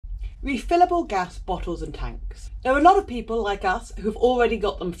Refillable gas bottles and tanks. There are a lot of people like us who've already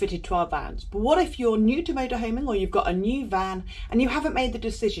got them fitted to our vans, but what if you're new to motorhoming or you've got a new van and you haven't made the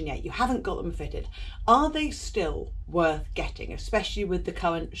decision yet, you haven't got them fitted? Are they still worth getting, especially with the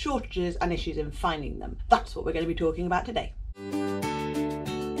current shortages and issues in finding them? That's what we're going to be talking about today.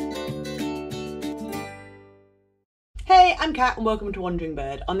 Hey, I'm Kat and welcome to Wandering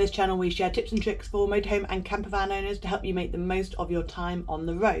Bird. On this channel we share tips and tricks for motorhome and campervan owners to help you make the most of your time on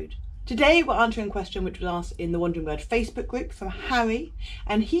the road. Today we're answering a question which was asked in the Wandering Bird Facebook group from Harry,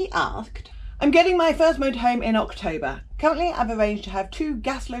 and he asked, I'm getting my first motorhome in October. Currently I've arranged to have 2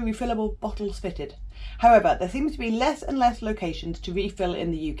 gas-low refillable bottles fitted. However, there seems to be less and less locations to refill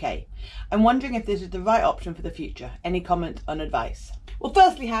in the UK. I'm wondering if this is the right option for the future. Any comments on advice? Well,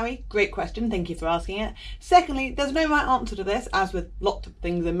 firstly, Harry, great question. Thank you for asking it. Secondly, there's no right answer to this, as with lots of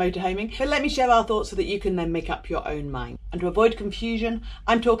things in motorhoming, but let me share our thoughts so that you can then make up your own mind. And to avoid confusion,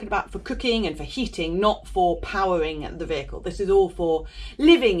 I'm talking about for cooking and for heating, not for powering the vehicle. This is all for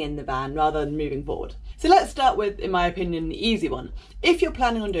living in the van rather than moving forward. So let's start with, in my opinion, the easy one. If you're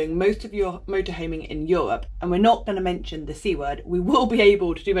planning on doing most of your motorhoming in Europe, and we're not going to mention the C word, we will be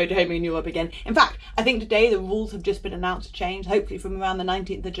able to do motorhoming in Europe again. In fact, I think today the rules have just been announced to change, hopefully from around the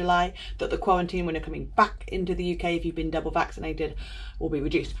 19th of July, that the quarantine when you're coming back into the UK, if you've been double vaccinated, will be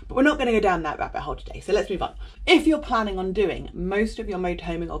reduced. But we're not going to go down that rabbit hole today, so let's move on. If you're planning on doing most of your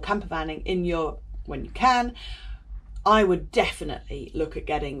motorhoming or campervanning in Europe when you can, I would definitely look at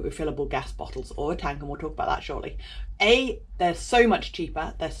getting refillable gas bottles or a tank, and we'll talk about that shortly. They're so much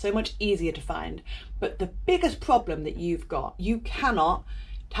cheaper, they're so much easier to find, but the biggest problem that you've got, you cannot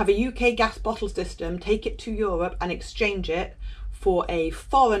have a UK gas bottle system, take it to Europe and exchange it for a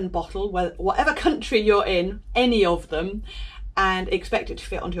foreign bottle, whatever country you're in, any of them, and expect it to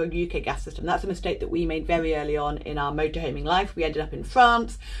fit onto a UK gas system. That's a mistake that we made very early on in our motorhoming life. We ended up in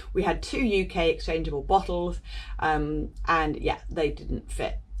France. We had 2 UK exchangeable bottles, and yeah, they didn't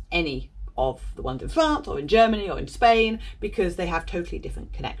fit any of the ones in France or in Germany or in Spain because they have totally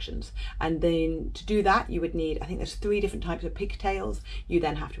different connections. And then to do that you would need, I think there's 3 different types of pigtails. You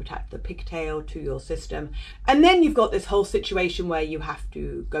then have to attach the pigtail to your system, and then you've got this whole situation where you have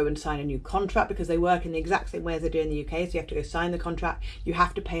to go and sign a new contract because they work in the exact same way as they do in the UK. So you have to go sign the contract, you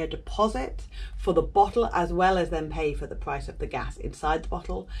have to pay a deposit for the bottle as well as then pay for the price of the gas inside the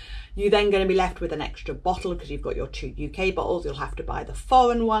bottle. You're then going to be left with an extra bottle because you've got your 2 UK bottles. You'll have to buy the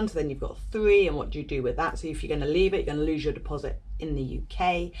foreign one, so then you've got 3, and what do you do with that? So if you're going to leave it, you're going to lose your deposit in the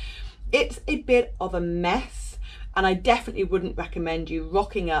UK. It's a bit of a mess, and I definitely wouldn't recommend you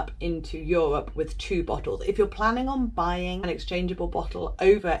rocking up into Europe with 2 bottles. If you're planning on buying an exchangeable bottle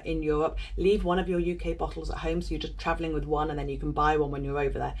over in Europe, leave one of your UK bottles at home so you're just travelling with one and then you can buy one when you're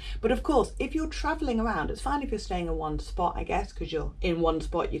over there. But of course, if you're travelling around, it's fine if you're staying in one spot, I guess, because you're in one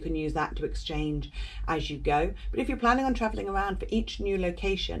spot, you can use that to exchange as you go. But if you're planning on travelling around, for each new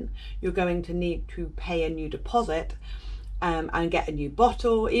location, you're going to need to pay a new deposit and get a new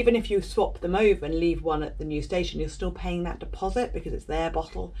bottle. Even if you swap them over and leave one at the new station, you're still paying that deposit because it's their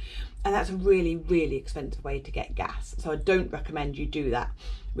bottle, and that's a really, really expensive way to get gas. So I don't recommend you do that,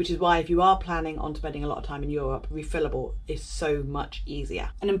 which is why if you are planning on spending a lot of time in Europe, refillable is so much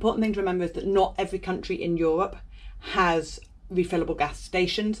easier. An important thing to remember is that not every country in Europe has refillable gas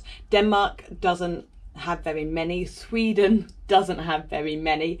stations. Denmark doesn't have very many, Sweden doesn't have very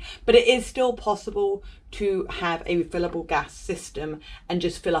many, but it is still possible to have a refillable gas system and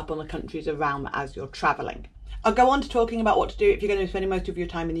just fill up on the countries around as you're travelling. I'll go on to talking about what to do if you're going to be spending most of your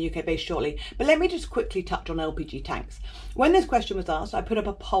time in the UK base shortly, but let me just quickly touch on LPG tanks. When this question was asked, I put up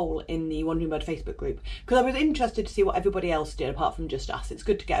a poll in the Wandering Bird Facebook group because I was interested to see what everybody else did apart from just us. It's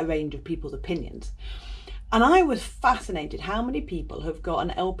good to get a range of people's opinions. And I was fascinated how many people have got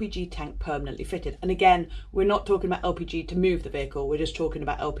an LPG tank permanently fitted. And again, we're not talking about LPG to move the vehicle, we're just talking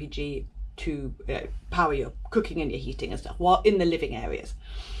about LPG to power your cooking and your heating and stuff while in the living areas.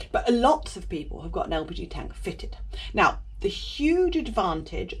 But lots of people have got an LPG tank fitted. Now, the huge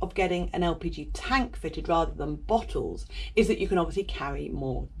advantage of getting an LPG tank fitted rather than bottles is that you can obviously carry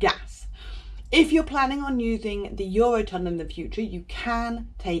more gas. If you're planning on using the Eurotunnel in the future, you can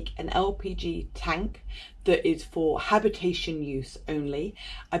take an LPG tank that is for habitation use only.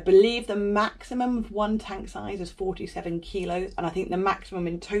 I believe the maximum of one tank size is 47 kilos, and I think the maximum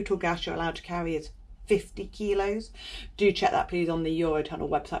in total gas you're allowed to carry is 50 kilos. Do check that please on the Eurotunnel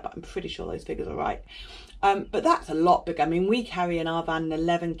website, but I'm pretty sure those figures are right. But that's a lot bigger. I mean, we carry in our van an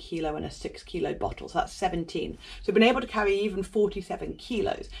 11 kilo and a 6 kilo bottle, so that's 17. So being able to carry even 47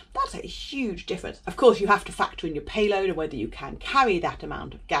 kilos, that's a huge difference. Of course, you have to factor in your payload and whether you can carry that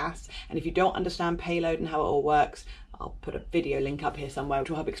amount of gas. And if you don't understand payload and how it all works, I'll put a video link up here somewhere which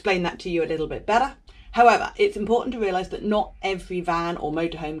will help explain that to you a little bit better. However, it's important to realise that not every van or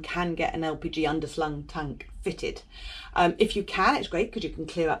motorhome can get an LPG underslung tank fitted. If you can, it's great because you can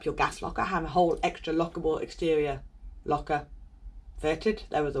clear up your gas locker, have a whole extra lockable exterior locker fitted.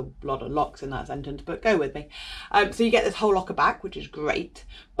 There was a lot of locks in that sentence, but go with me. So you get this whole locker back, which is great.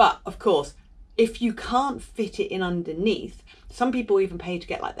 But of course, if you can't fit it in underneath, some people even pay to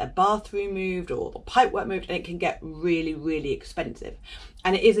get like their bathroom moved or the pipework moved, and it can get really, really expensive.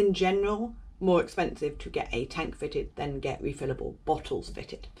 And it is in general more expensive to get a tank fitted than get refillable bottles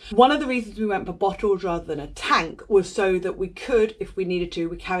fitted. One of the reasons we went for bottles rather than a tank was so that we could, if we needed to,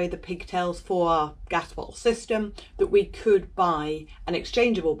 we carry the pigtails for our gas bottle system, that we could buy an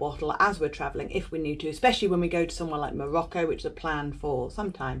exchangeable bottle as we're traveling if we need to, especially when we go to somewhere like Morocco, which is a plan for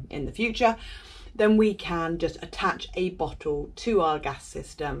sometime in the future. Then we can just attach a bottle to our gas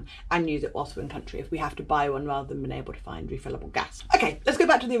system and use it whilst we're in country if we have to buy one rather than being able to find refillable gas. Okay, let's go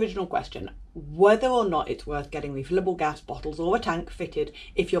back to the original question. Whether or not it's worth getting refillable gas bottles or a tank fitted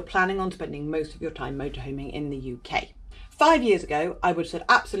if you're planning on spending most of your time motorhoming in the UK. 5 years ago, I would have said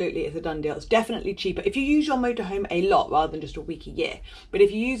absolutely it's a done deal. It's definitely cheaper if you use your motorhome a lot rather than just a week a year. But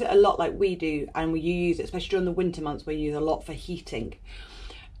if you use it a lot like we do, and you use it especially during the winter months where you use a lot for heating,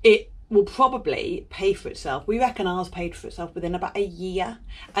 it will probably pay for itself. We reckon ours paid for itself within about a year,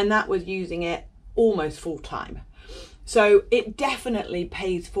 and that was using it almost full time. So it definitely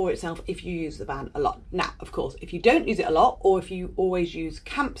pays for itself if you use the van a lot. Now, of course, if you don't use it a lot, or if you always use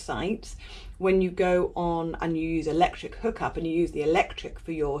campsites, when you go on and you use electric hookup and you use the electric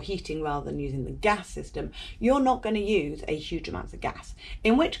for your heating rather than using the gas system, you're not going to use a huge amount of gas,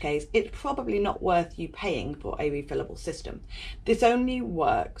 in which case it's probably not worth you paying for a refillable system. This only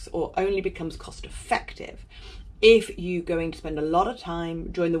works or only becomes cost effective if you're going to spend a lot of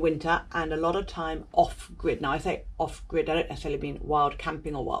time during the winter and a lot of time off grid. Now I say off grid, I don't necessarily mean wild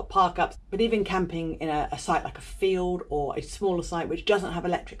camping or wild park ups, but even camping in a site like a field or a smaller site which doesn't have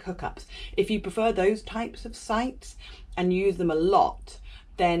electric hookups. If you prefer those types of sites and use them a lot,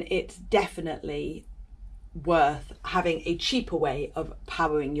 then it's definitely worth having a cheaper way of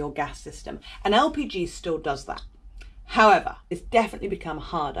powering your gas system. And LPG still does that. However, it's definitely become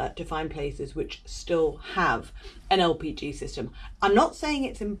harder to find places which still have an LPG system. I'm not saying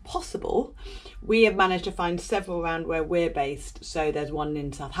it's impossible. We have managed to find several around where we're based. So there's one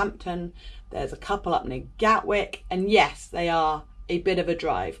in Southampton, there's a couple up near Gatwick, and yes, they are a bit of a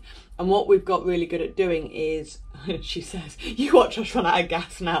drive. And what we've got really good at doing is, she says, you watch us run out of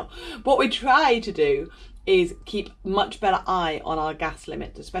gas now. What we try to do is keep much better eye on our gas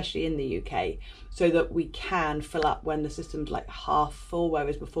limits, especially in the UK, so that we can fill up when the system's like half full,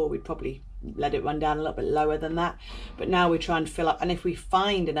 whereas before we'd probably let it run down a little bit lower than that. But now we try and fill up, and if we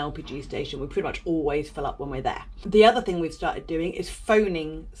find an LPG station, we pretty much always fill up when we're there. The other thing we've started doing is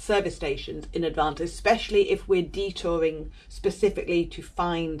phoning service stations in advance, especially if we're detouring specifically to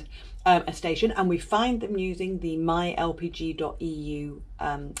find a station, and we find them using the mylpg.eu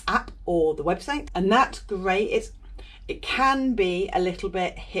app or the website, and that's great. It can be a little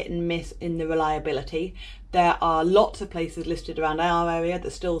bit hit and miss in the reliability. There are lots of places listed around our area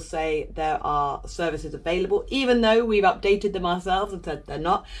that still say there are services available, even though we've updated them ourselves and said they're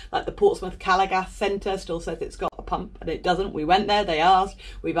not. Like the Portsmouth Calagas Centre still says it's got a pump and it doesn't. We went there, they asked,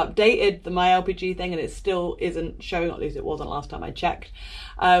 we've updated the MyLPG thing and it still isn't showing, at least it wasn't last time I checked.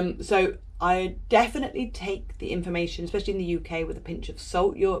 So I definitely take the information, especially in the UK, with a pinch of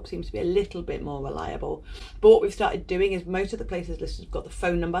salt. Europe seems to be a little bit more reliable. But what we've started doing is most of the places listed have got the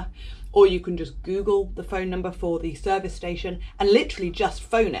phone number, or you can just Google the phone number for the service station and literally just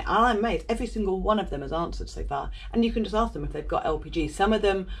phone it. And I'm amazed, every single one of them has answered so far. And you can just ask them if they've got LPG. Some of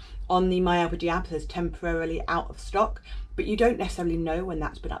them on the MyLPG app says temporarily out of stock, but you don't necessarily know when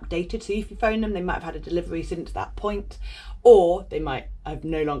that's been updated. So if you phone them, they might have had a delivery since that point, or they might have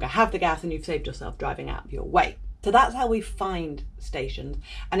no longer have the gas and you've saved yourself driving out of your way. So that's how we find stations,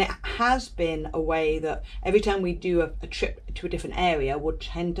 and it has been a way that every time we do a trip to a different area, we'll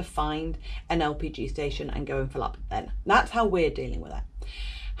tend to find an LPG station and go and fill up then. That's how we're dealing with it.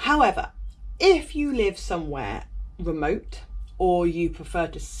 However, if you live somewhere remote, or you prefer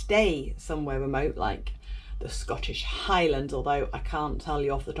to stay somewhere remote like the Scottish Highlands, although I can't tell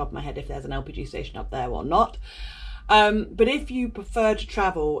you off the top of my head if there's an LPG station up there or not, but if you prefer to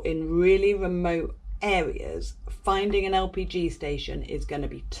travel in really remote areas, finding an LPG station is going to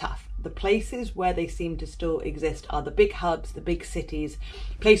be tough. The places where they seem to still exist are the big hubs, the big cities,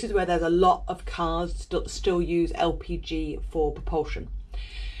 places where there's a lot of cars still use LPG for propulsion.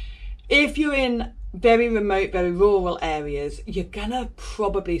 If you're in very remote, very rural areas, you're gonna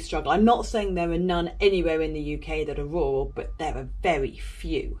probably struggle. I'm not saying there are none anywhere in the UK that are rural, but there are very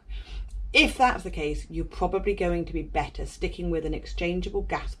few. If that's the case, you're probably going to be better sticking with an exchangeable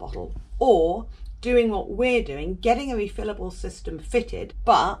gas bottle, or doing what we're doing, getting a refillable system fitted,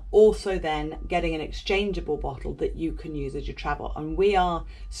 but also then getting an exchangeable bottle that you can use as you travel. And we are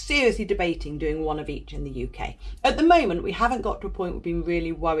seriously debating doing one of each in the UK. At the moment, we haven't got to a point we've been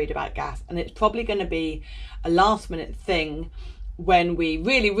really worried about gas, and it's probably going to be a last minute thing when we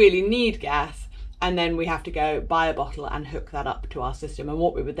really need gas, and then we have to go buy a bottle and hook that up to our system. And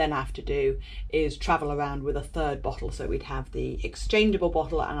what we would then have to do is travel around with a third bottle. So we'd have the exchangeable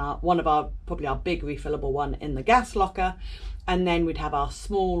bottle and probably our big refillable one in the gas locker. And then we'd have our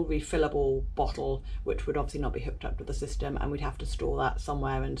small refillable bottle, which would obviously not be hooked up to the system, and we'd have to store that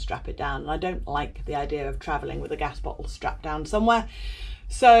somewhere and strap it down. And I don't like the idea of traveling with a gas bottle strapped down somewhere.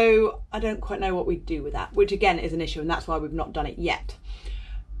 So I don't quite know what we'd do with that, which again is an issue, and that's why we've not done it yet.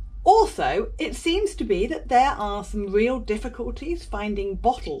 Also, it seems to be that there are some real difficulties finding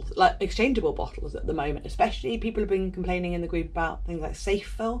bottles, like exchangeable bottles at the moment, especially people have been complaining in the group about things like safe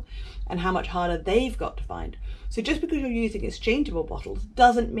fill and how much harder they've got to find. So just because you're using exchangeable bottles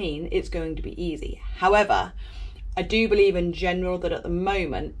doesn't mean it's going to be easy. However, I do believe in general that at the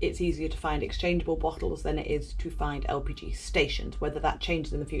moment it's easier to find exchangeable bottles than it is to find LPG stations. Whether that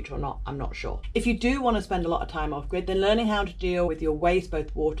changes in the future or not, I'm not sure. If you do want to spend a lot of time off grid, then learning how to deal with your waste,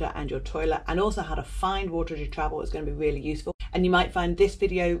 both water and your toilet, and also how to find water as you travel is going to be really useful. And you might find this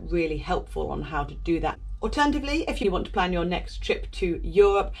video really helpful on how to do that. Alternatively, if you want to plan your next trip to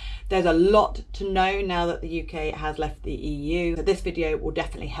Europe, there's a lot to know now that the UK has left the EU. So this video will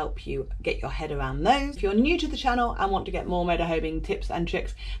definitely help you get your head around those. If you're new to the channel and want to get more motorhoming tips and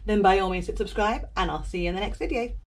tricks, then by all means hit subscribe, and I'll see you in the next video.